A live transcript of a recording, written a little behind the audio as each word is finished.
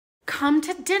come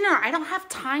to dinner. I don't have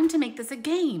time to make this a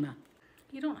game.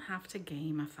 You don't have to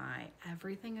gamify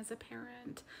everything as a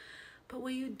parent, but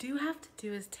what you do have to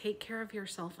do is take care of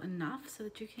yourself enough so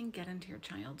that you can get into your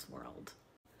child's world.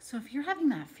 So if you're having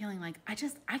that feeling like,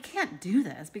 I can't do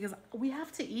this because we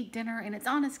have to eat dinner and it's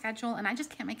on a schedule and I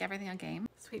just can't make everything a game.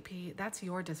 Sweet pea, that's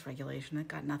your dysregulation. It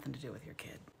got nothing to do with your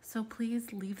kid. So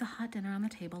please leave the hot dinner on the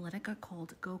table. Let it get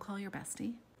cold. Go call your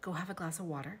bestie. Go have a glass of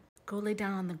water. Go lay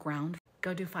down on the ground.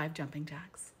 Go do 5 jumping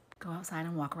jacks. Go outside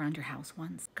and walk around your house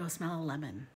once. Go smell a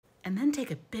lemon. And then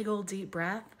take a big old deep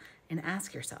breath and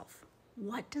ask yourself,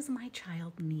 what does my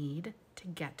child need to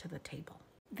get to the table?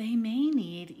 They may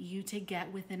need you to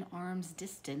get within arm's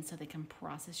distance so they can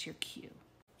process your cue.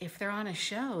 If they're on a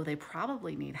show, they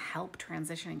probably need help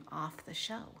transitioning off the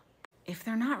show. If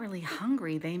they're not really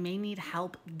hungry, they may need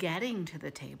help getting to the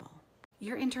table.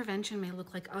 Your intervention may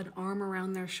look like an arm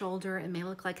around their shoulder. It may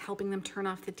look like helping them turn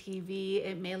off the TV.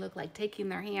 It may look like taking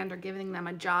their hand or giving them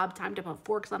a job, time to put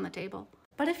forks on the table.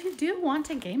 But if you do want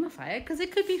to gamify it, because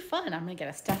it could be fun, I'm gonna get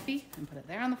a stuffy and put it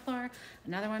there on the floor.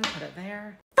 Another one, put it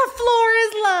there. The floor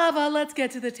is lava. Let's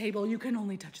get to the table. You can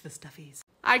only touch the stuffies.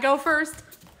 I go first.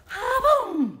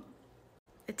 Boom.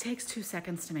 It takes 2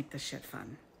 seconds to make this shit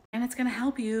fun. And it's gonna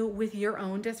help you with your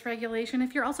own dysregulation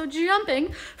if you're also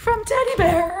jumping from teddy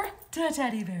bear to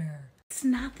teddy bear. It's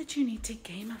not that you need to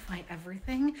gamify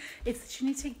everything. It's that you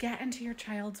need to get into your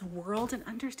child's world and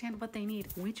understand what they need,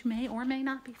 which may or may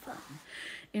not be fun,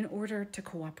 in order to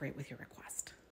cooperate with your request.